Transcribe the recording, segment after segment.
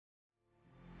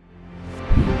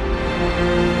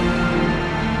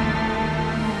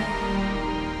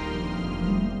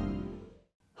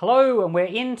Hello, and we're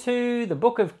into the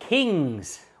book of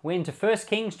Kings. We're into 1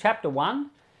 Kings chapter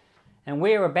 1, and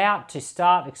we're about to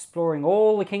start exploring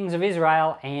all the kings of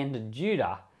Israel and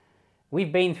Judah.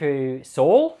 We've been through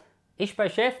Saul,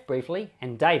 Ishbosheth briefly,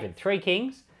 and David, 3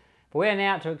 kings. But we're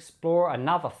now to explore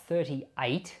another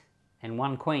 38 and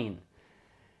 1 queen.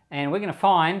 And we're going to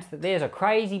find that there's a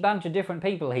crazy bunch of different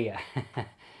people here.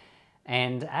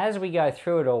 And as we go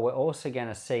through it all, we're also going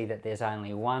to see that there's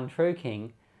only one true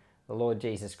king, the Lord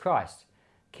Jesus Christ,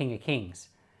 King of Kings.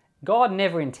 God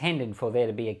never intended for there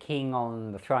to be a king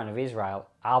on the throne of Israel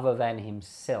other than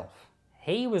himself.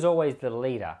 He was always the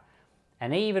leader.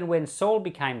 And even when Saul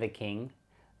became the king,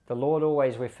 the Lord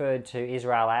always referred to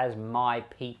Israel as my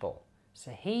people.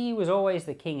 So he was always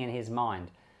the king in his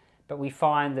mind. But we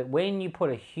find that when you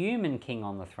put a human king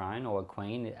on the throne, or a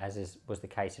queen, as was the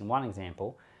case in one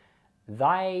example,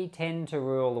 they tend to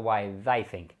rule the way they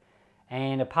think.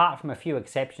 And apart from a few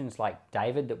exceptions like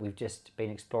David that we've just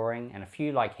been exploring, and a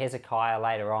few like Hezekiah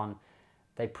later on,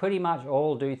 they pretty much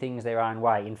all do things their own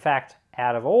way. In fact,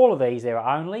 out of all of these, there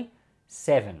are only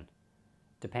 7.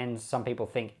 Depends, some people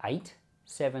think 8,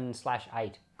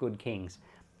 7/8 good kings.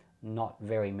 Not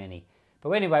very many.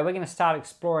 But anyway, we're going to start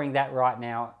exploring that right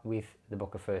now with the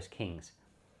book of 1 Kings.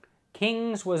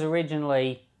 Kings was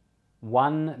originally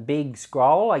one big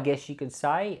scroll, I guess you could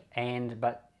say,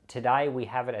 but today we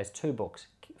have it as 2 books,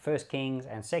 1 Kings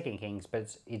and 2 Kings,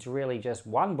 but it's really just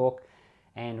one book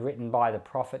and written by the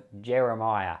prophet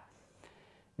Jeremiah.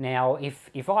 Now,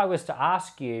 if I was to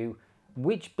ask you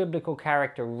which biblical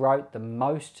character wrote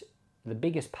the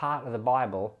biggest part of the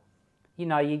Bible, you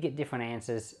know, you get different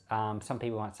answers. Some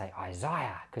people might say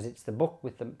Isaiah, because it's the book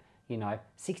with the,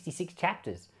 66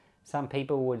 chapters. Some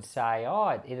people would say,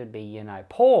 it'd be,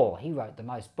 Paul, he wrote the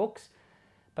most books.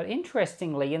 But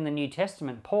interestingly, in the New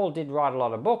Testament, Paul did write a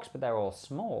lot of books, but they're all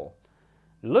small.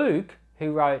 Luke,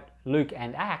 who wrote Luke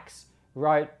and Acts,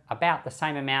 wrote about the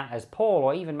same amount as Paul,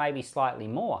 or even maybe slightly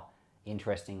more,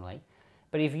 interestingly.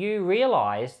 But if you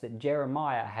realize that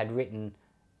Jeremiah had written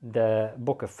the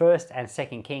book of 1st and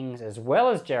 2nd Kings, as well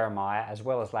as Jeremiah, as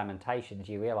well as Lamentations,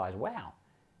 you realize, wow,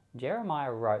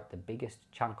 Jeremiah wrote the biggest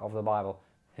chunk of the Bible.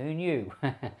 Who knew?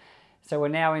 So we're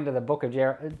now into the book of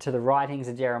to the writings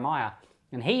of Jeremiah.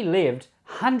 And he lived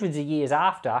hundreds of years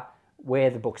after where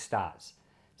the book starts.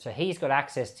 So he's got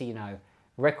access to,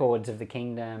 records of the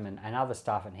kingdom and other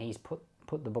stuff, and he's put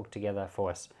the book together for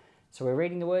us. So we're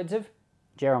reading the words of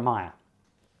Jeremiah.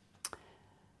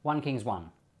 1 Kings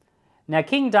 1. Now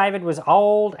King David was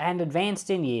old and advanced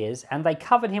in years, and they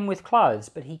covered him with clothes,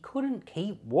 but he couldn't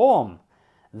keep warm.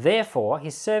 Therefore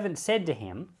his servant said to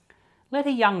him, "Let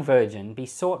a young virgin be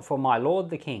sought for my lord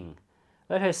the king.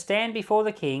 Let her stand before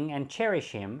the king and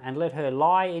cherish him, and let her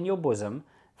lie in your bosom,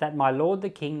 that my lord the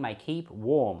king may keep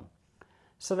warm."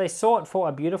 So they sought for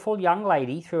a beautiful young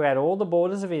lady throughout all the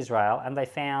borders of Israel, and they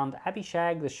found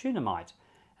Abishag the Shunammite,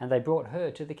 and they brought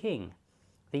her to the king.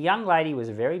 The young lady was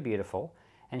very beautiful,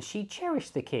 and she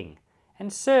cherished the king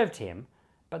and served him,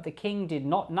 but the king did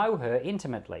not know her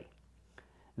intimately.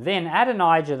 Then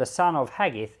Adonijah the son of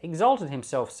Haggith exalted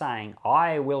himself, saying,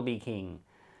 "I will be king."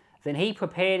 Then he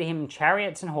prepared him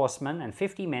chariots and horsemen, and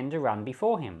 50 men to run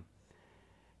before him.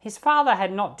 His father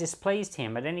had not displeased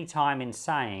him at any time in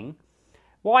saying,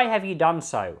 "Why have you done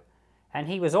so?" And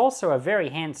he was also a very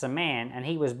handsome man, and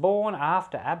he was born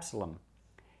after Absalom.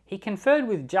 He conferred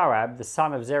with Joab the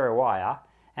son of Zeruiah,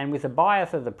 and with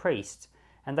Abiathar the priest,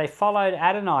 and they followed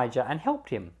Adonijah and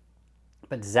helped him.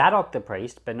 But Zadok the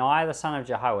priest, Benaiah the son of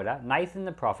Jehoiada, Nathan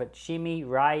the prophet, Shimei,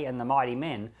 Ray, and the mighty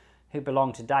men who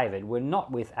belonged to David were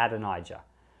not with Adonijah.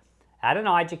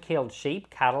 Adonijah killed sheep,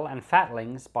 cattle, and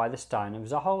fatlings by the stone of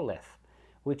Zoholeth,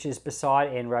 which is beside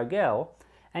En-Rogel,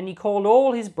 and he called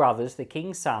all his brothers the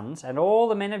king's sons, and all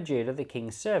the men of Judah the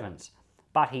king's servants.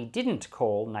 But he didn't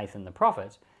call Nathan the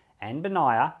prophet, and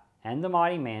Benaiah, and the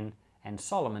mighty men, and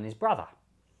Solomon his brother.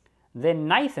 Then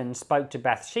Nathan spoke to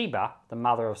Bathsheba, the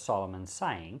mother of Solomon,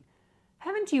 saying,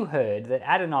 "Haven't you heard that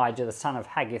Adonijah the son of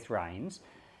Haggith reigns,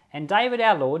 and David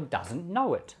our Lord doesn't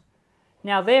know it?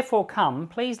 Now therefore come,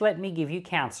 please let me give you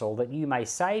counsel, that you may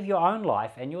save your own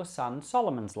life and your son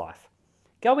Solomon's life.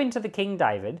 Go into the king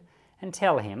David, and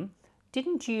tell him,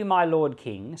 didn't you, my lord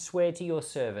king, swear to your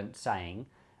servant, saying,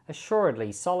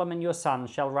 Assuredly Solomon your son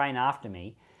shall reign after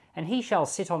me, and he shall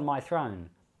sit on my throne.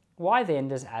 Why then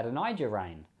does Adonijah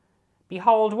reign?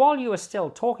 Behold, while you are still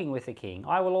talking with the king,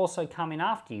 I will also come in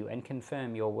after you and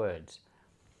confirm your words."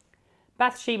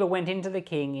 Bathsheba went into the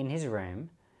king in his room.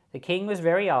 The king was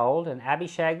very old, and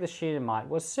Abishag the Shunammite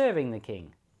was serving the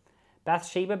king.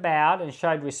 Bathsheba bowed and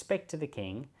showed respect to the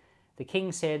king. The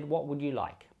king said, "What would you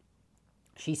like?"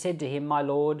 She said to him, "My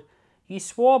lord, You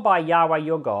swore by Yahweh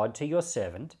your God to your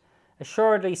servant,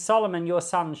 assuredly Solomon your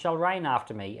son shall reign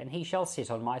after me, and he shall sit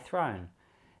on my throne.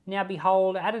 Now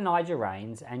behold, Adonijah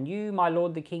reigns, and you, my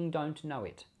lord the king, don't know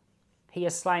it. He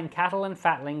has slain cattle and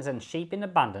fatlings and sheep in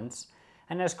abundance,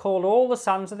 and has called all the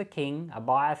sons of the king,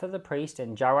 Abiathar the priest,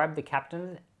 and Joab the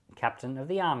captain of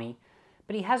the army,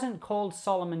 but he hasn't called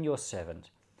Solomon your servant.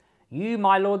 You,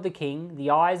 my lord the king, the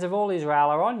eyes of all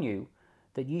Israel are on you,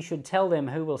 that you should tell them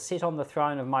who will sit on the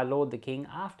throne of my lord the king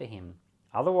after him.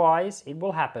 Otherwise it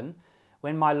will happen,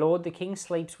 when my lord the king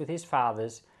sleeps with his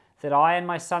fathers, that I and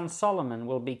my son Solomon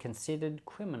will be considered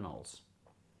criminals.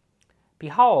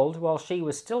 Behold, while she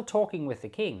was still talking with the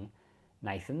king,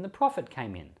 Nathan the prophet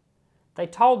came in. They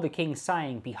told the king,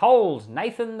 saying, Behold,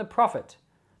 Nathan the prophet.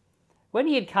 When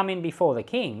he had come in before the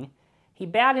king, he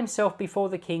bowed himself before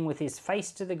the king with his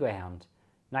face to the ground.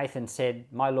 Nathan said,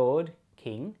 My lord,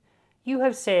 king,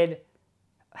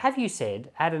 have you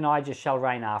said, Adonijah shall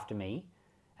reign after me,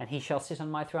 and he shall sit on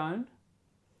my throne?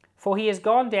 For he has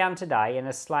gone down today and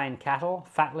has slain cattle,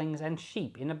 fatlings, and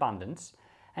sheep in abundance,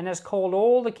 and has called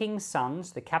all the king's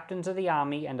sons, the captains of the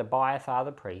army, and Abiathar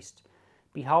the priest.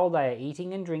 Behold, they are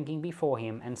eating and drinking before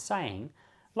him, and saying,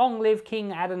 Long live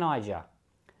King Adonijah.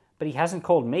 But he hasn't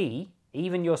called me,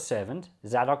 even your servant,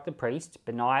 Zadok the priest,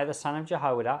 Benaiah the son of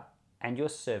Jehoiada, and your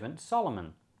servant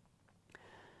Solomon.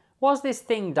 Was this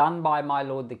thing done by my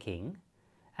lord the king?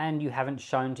 And you haven't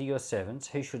shown to your servants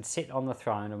who should sit on the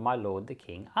throne of my lord the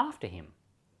king after him.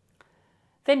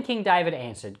 Then King David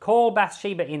answered, Call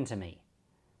Bathsheba in to me.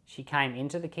 She came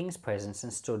into the king's presence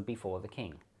and stood before the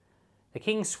king. The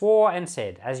king swore and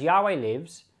said, As Yahweh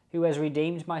lives, who has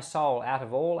redeemed my soul out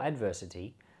of all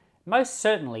adversity, most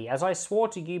certainly as I swore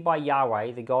to you by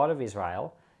Yahweh, the God of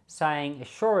Israel, saying,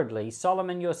 Assuredly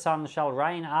Solomon your son shall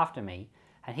reign after me,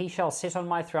 and he shall sit on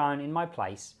my throne in my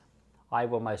place, I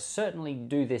will most certainly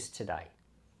do this today.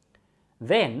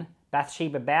 Then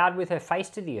Bathsheba bowed with her face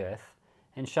to the earth,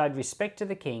 and showed respect to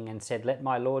the king, and said, Let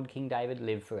my lord King David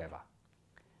live forever.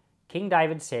 King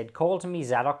David said, Call to me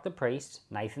Zadok the priest,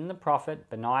 Nathan the prophet,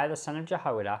 Benaiah the son of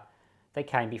Jehoiada. They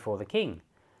came before the king.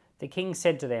 The king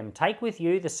said to them, Take with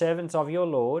you the servants of your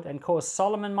lord, and cause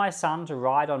Solomon my son to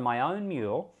ride on my own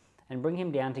mule, and bring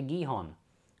him down to Gihon.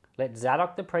 Let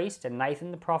Zadok the priest and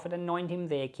Nathan the prophet anoint him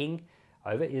there king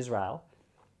over Israel.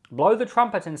 Blow the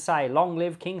trumpet and say, Long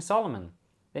live King Solomon.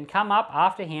 Then come up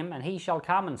after him, and he shall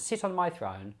come and sit on my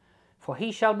throne, for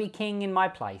he shall be king in my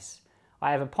place.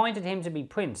 I have appointed him to be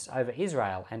prince over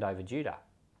Israel and over Judah.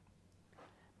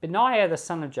 Benaiah the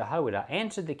son of Jehoiada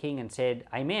answered the king and said,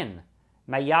 Amen.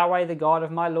 May Yahweh the God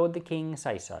of my lord the king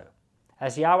say so.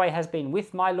 As Yahweh has been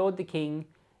with my lord the king,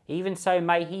 even so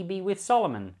may he be with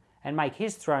Solomon, and make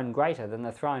his throne greater than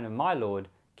the throne of my lord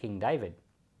King David.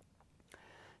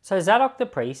 So Zadok the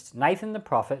priest, Nathan the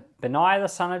prophet, Benaiah the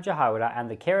son of Jehoiada, and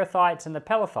the Kerethites and the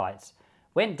Pelethites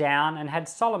went down and had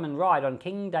Solomon ride on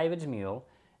King David's mule,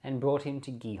 and brought him to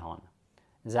Gihon.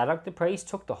 Zadok the priest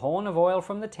took the horn of oil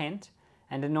from the tent,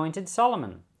 and anointed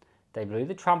Solomon. They blew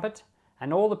the trumpet,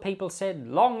 and all the people said,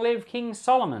 Long live King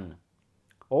Solomon!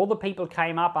 All the people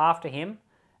came up after him,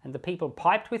 and the people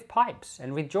piped with pipes,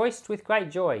 and rejoiced with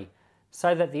great joy,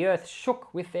 so that the earth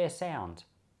shook with their sound.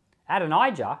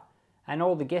 Adonijah and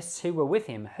all the guests who were with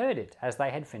him heard it as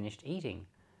they had finished eating.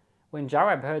 When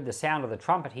Joab heard the sound of the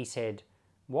trumpet, he said,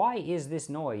 Why is this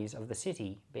noise of the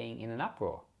city being in an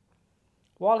uproar?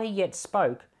 While he yet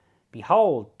spoke,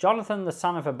 behold, Jonathan the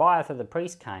son of Abiathar the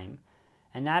priest came,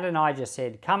 and Adonijah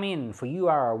said, Come in, for you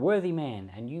are a worthy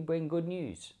man, and you bring good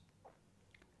news.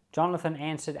 Jonathan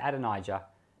answered Adonijah,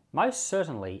 Most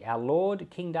certainly our lord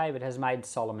King David has made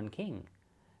Solomon king.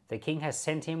 The king has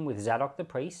sent him with Zadok the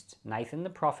priest, Nathan the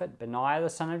prophet, Benaiah the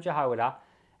son of Jehoiada,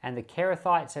 and the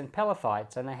Kerethites and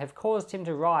Pelethites, and they have caused him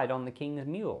to ride on the king's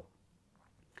mule.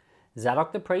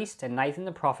 Zadok the priest and Nathan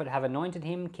the prophet have anointed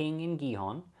him king in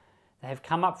Gihon. They have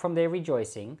come up from their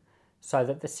rejoicing, so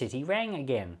that the city rang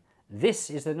again. This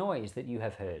is the noise that you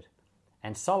have heard.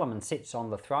 And Solomon sits on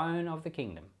the throne of the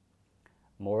kingdom.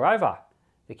 Moreover,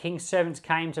 the king's servants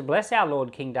came to bless our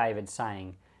lord King David,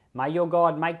 saying, May your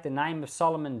God make the name of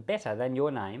Solomon better than your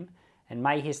name, and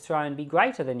may his throne be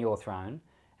greater than your throne.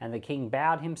 And the king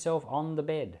bowed himself on the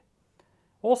bed.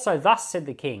 Also thus said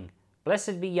the king,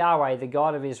 Blessed be Yahweh, the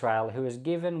God of Israel, who has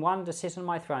given one to sit on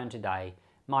my throne today,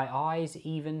 my eyes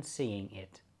even seeing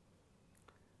it.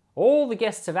 All the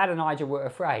guests of Adonijah were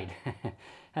afraid,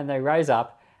 and they rose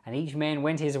up, and each man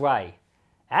went his way.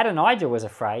 Adonijah was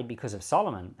afraid because of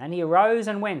Solomon, and he arose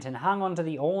and went and hung onto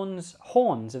the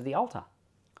horns of the altar.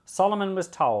 Solomon was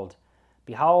told,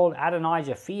 Behold,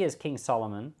 Adonijah fears King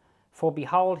Solomon, for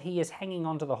behold, he is hanging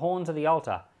onto the horns of the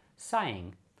altar,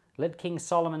 saying, Let King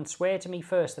Solomon swear to me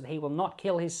first that he will not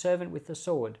kill his servant with the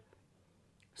sword."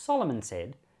 Solomon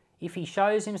said, "If he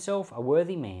shows himself a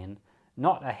worthy man,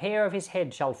 not a hair of his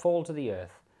head shall fall to the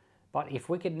earth, but if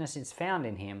wickedness is found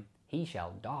in him, he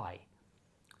shall die."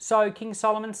 So King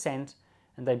Solomon sent,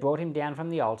 and they brought him down from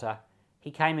the altar. He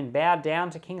came and bowed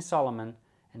down to King Solomon,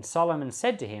 and Solomon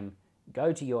said to him,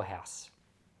 "Go to your house."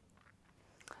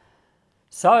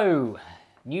 So,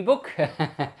 new book,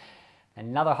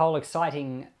 another whole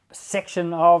exciting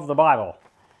section of the Bible,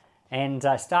 and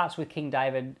starts with King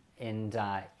David, and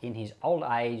in his old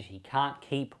age he can't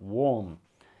keep warm,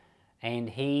 and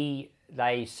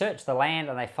they search the land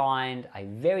and they find a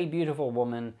very beautiful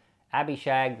woman,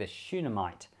 Abishag the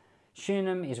Shunammite.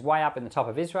 Shunem is way up in the top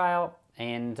of Israel,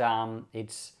 and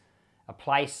it's a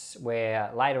place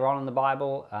where later on in the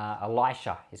Bible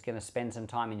Elisha is going to spend some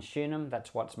time in Shunem.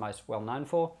 That's what's most well known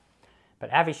for. But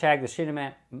Abishag the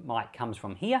Shunammite comes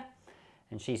from here,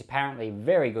 and she's apparently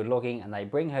very good looking, and they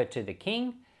bring her to the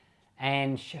king,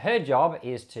 and her job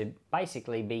is to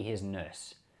basically be his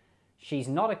nurse. She's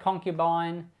not a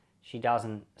concubine. She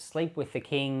doesn't sleep with the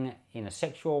king in a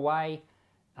sexual way.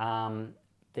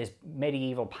 There's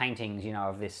medieval paintings,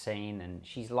 of this scene, and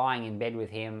she's lying in bed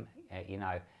with him,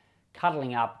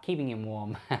 cuddling up, keeping him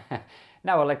warm.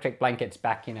 No electric blankets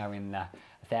back, in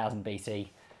 1000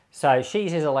 BC. So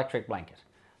she's his electric blanket.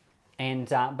 And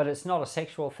but it's not a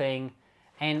sexual thing.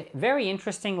 And very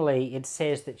interestingly, it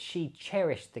says that she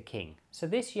cherished the king. So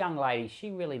this young lady,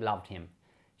 she really loved him.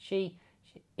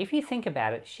 If you think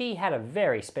about it, she had a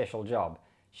very special job.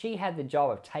 She had the job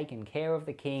of taking care of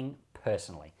the king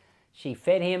personally. She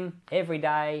fed him every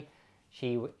day.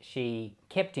 She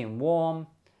kept him warm.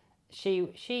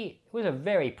 She was a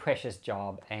very precious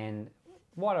job, and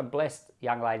what a blessed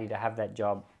young lady to have that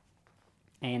job.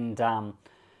 And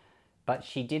but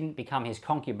she didn't become his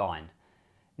concubine.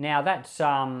 Now that's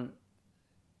a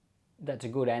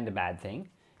good and a bad thing.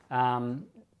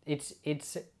 It's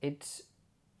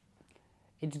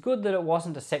good that it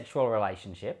wasn't a sexual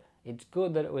relationship. It's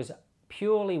good that it was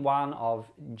purely one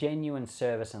of genuine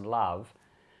service and love.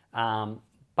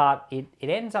 But it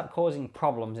ends up causing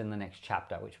problems in the next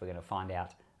chapter, which we're going to find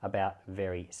out about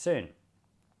very soon.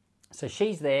 So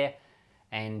she's there,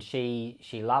 and she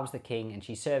loves the king, and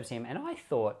she serves him. And I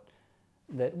thought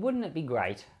that wouldn't it be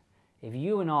great if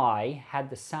you and I had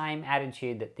the same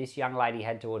attitude that this young lady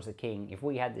had towards the king, if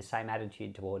we had the same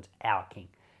attitude towards our king,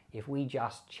 if we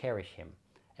just cherish him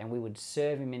and we would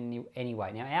serve him in any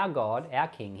way. Now our God, our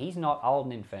king, he's not old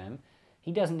and infirm.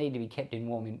 He doesn't need to be kept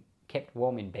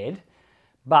warm in bed.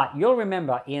 But you'll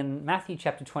remember in Matthew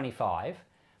chapter 25,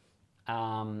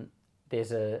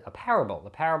 there's a parable, the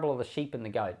parable of the sheep and the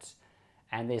goats.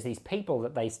 And there's these people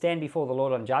that they stand before the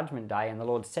Lord on Judgment Day, and the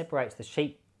Lord separates the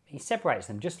sheep. He separates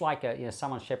them just like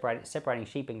someone separating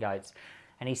sheep and goats.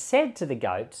 And he said to the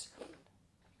goats,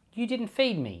 "You didn't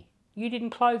feed me. You didn't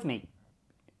clothe me."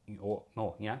 Or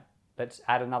let's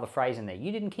add another phrase in there.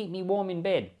 "You didn't keep me warm in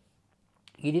bed.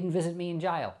 You didn't visit me in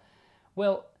jail."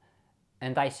 Well,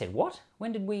 and they said, "What?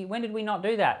 When did we not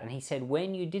do that?" And he said,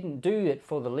 "When you didn't do it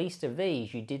for the least of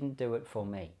these, you didn't do it for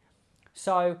me."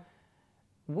 So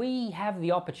we have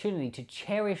the opportunity to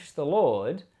cherish the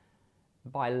Lord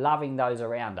by loving those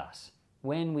around us.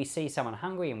 When we see someone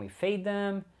hungry and we feed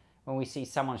them, when we see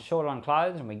someone short on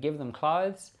clothes and we give them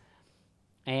clothes.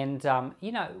 And,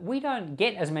 we don't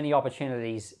get as many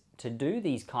opportunities to do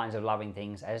these kinds of loving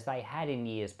things as they had in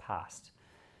years past,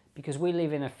 because we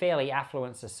live in a fairly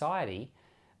affluent society.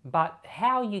 But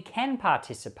how you can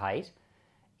participate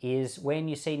is when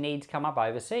you see needs come up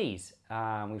overseas.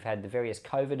 We've had the various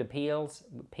COVID appeals,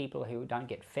 people who don't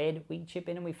get fed, we chip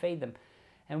in and we feed them.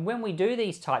 And when we do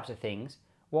these types of things,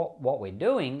 what we're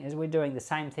doing is we're doing the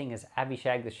same thing as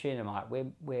Abishag the Shunammite.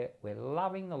 We're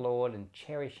loving the Lord and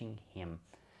cherishing him.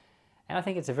 And I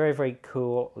think it's a very, very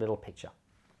cool little picture.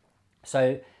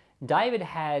 So David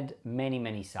had many,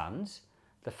 many sons.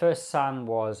 The first son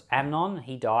was Amnon.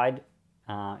 He died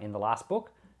in the last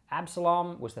book.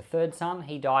 Absalom was the third son.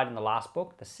 He died in the last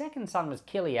book. The second son was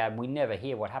Gilead. We never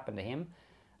hear what happened to him.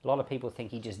 A lot of people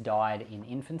think he just died in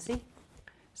infancy.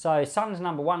 So sons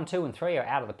number 1, 2, and 3 are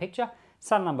out of the picture.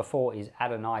 Son number 4 is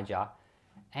Adonijah.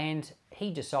 And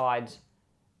he decides,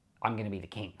 I'm going to be the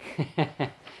king.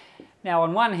 Now,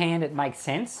 on one hand, it makes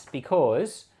sense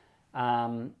because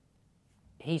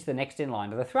he's the next in line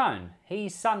to the throne.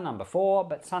 He's son number 4,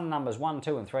 but son numbers 1,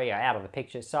 2, and 3 are out of the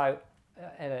picture. So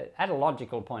at a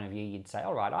logical point of view, you'd say,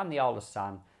 all right, I'm the oldest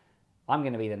son. I'm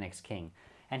going to be the next king.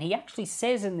 And he actually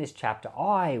says in this chapter,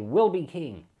 I will be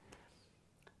king.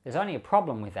 There's only a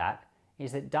problem with that,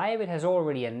 is that David has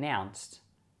already announced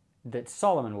that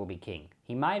Solomon will be king.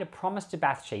 He made a promise to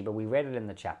Bathsheba, we read it in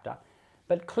the chapter,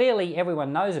 but clearly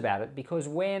everyone knows about it because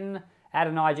when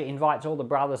Adonijah invites all the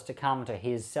brothers to come to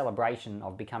his celebration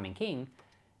of becoming king,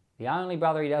 the only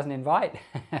brother he doesn't invite,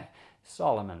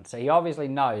 Solomon. So he obviously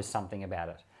knows something about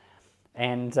it.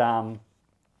 And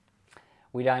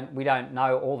we don't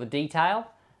know all the detail,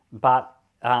 but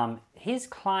his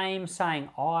claim saying,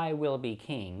 "I will be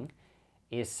king,"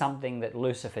 is something that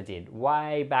Lucifer did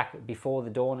way back before the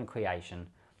dawn of creation.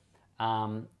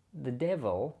 The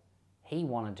devil, he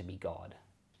wanted to be God.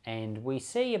 And we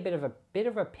see a bit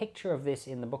of a picture of this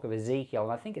in the book of Ezekiel,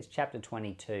 and I think it's chapter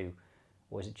 22,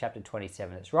 or is it chapter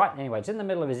 27? It's right, anyway, it's in the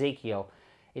middle of Ezekiel.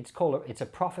 It's a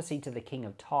prophecy to the king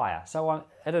of Tyre. So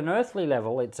at an earthly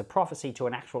level, it's a prophecy to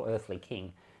an actual earthly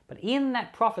king. But in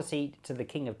that prophecy to the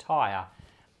king of Tyre,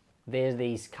 there's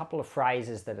these couple of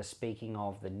phrases that are speaking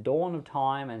of the dawn of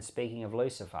time and speaking of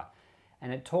Lucifer.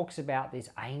 And it talks about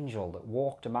this angel that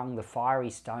walked among the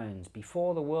fiery stones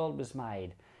before the world was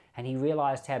made. And he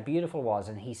realized how beautiful it was,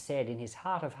 and he said in his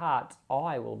heart of hearts,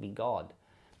 "I will be God."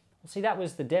 Well, see, that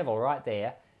was the devil right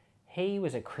there. He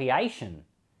was a creation.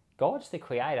 God's the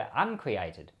creator,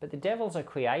 uncreated. But the devil's a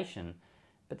creation.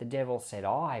 But the devil said,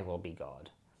 "I will be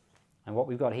God." And what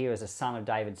we've got here is a son of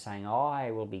David saying,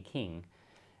 "I will be king."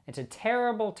 It's a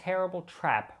terrible, terrible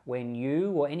trap when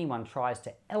you or anyone tries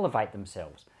to elevate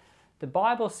themselves. The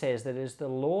Bible says that it is the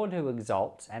Lord who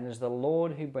exalts and it is the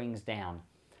Lord who brings down.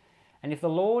 And if the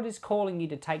Lord is calling you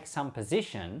to take some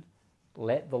position,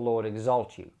 let the Lord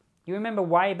exalt you. You remember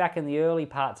way back in the early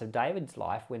parts of David's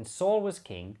life when Saul was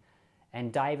king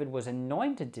and David was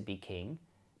anointed to be king,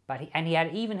 he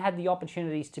had even had the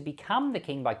opportunities to become the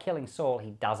king by killing Saul.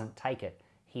 He doesn't take it.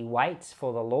 He waits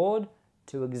for the Lord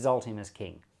to exalt him as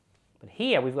king. But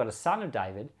here we've got a son of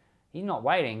David. He's not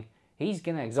waiting. He's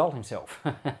going to exalt himself.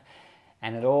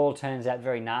 And it all turns out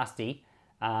very nasty.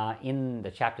 In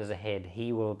the chapters ahead,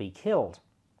 he will be killed.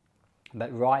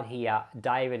 But right here,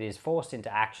 David is forced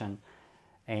into action,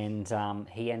 and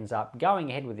he ends up going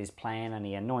ahead with his plan, and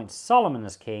he anoints Solomon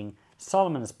as king.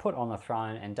 Solomon is put on the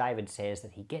throne, and David says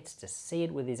that he gets to see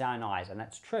it with his own eyes, and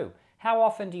that's true. How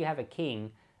often do you have a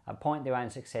king appoint their own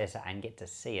successor and get to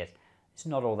see it? It's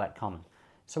not all that common.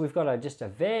 So we've got just a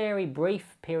very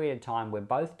brief period of time where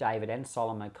both David and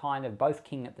Solomon are kind of both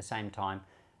king at the same time,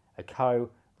 a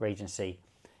co-regency.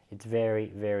 It's very,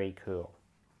 very cool.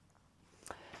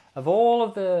 Of all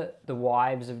of the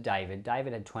wives of David,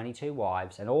 David had 22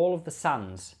 wives, and all of the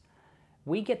sons,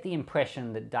 we get the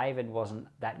impression that David wasn't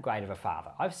that great of a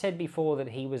father. I've said before that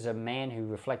he was a man who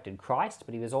reflected Christ,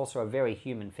 but he was also a very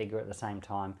human figure at the same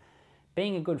time.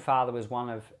 Being a good father was one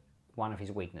of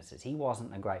his weaknesses. He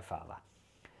wasn't a great father.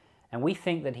 And we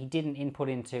think that he didn't input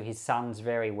into his sons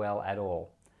very well at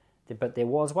all. But there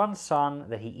was one son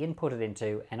that he inputted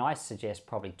into, and I suggest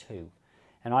probably two.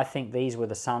 And I think these were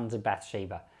the sons of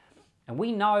Bathsheba. And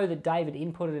we know that David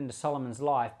inputted into Solomon's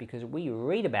life because we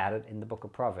read about it in the book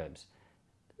of Proverbs.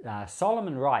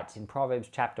 Solomon writes in Proverbs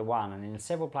chapter 1, and in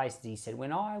several places he said,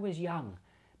 "When I was young,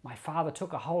 my father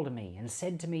took a hold of me and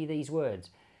said to me these words."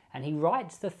 And he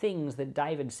writes the things that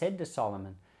David said to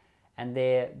Solomon, and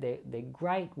they're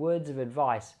great words of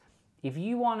advice. If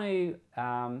you want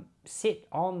to sit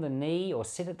on the knee or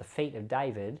sit at the feet of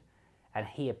David and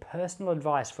hear personal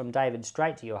advice from David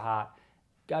straight to your heart,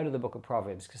 go to the book of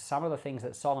Proverbs, because some of the things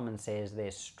that Solomon says, they're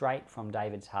straight from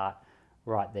David's heart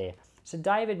right there. So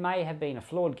David may have been a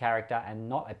flawed character and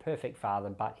not a perfect father,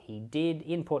 but he did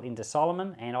input into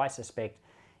Solomon, and I suspect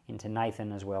into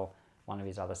Nathan as well, one of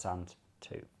his other sons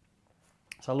too.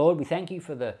 So Lord, we thank you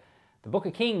for the book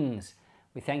of Kings.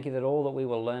 We thank you that all that we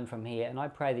will learn from here, and I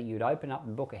pray that you'd open up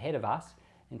the book ahead of us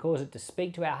and cause it to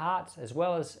speak to our hearts as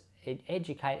well as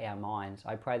educate our minds.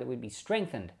 I pray that we'd be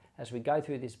strengthened as we go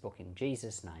through this book in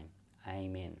Jesus' name.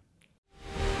 Amen.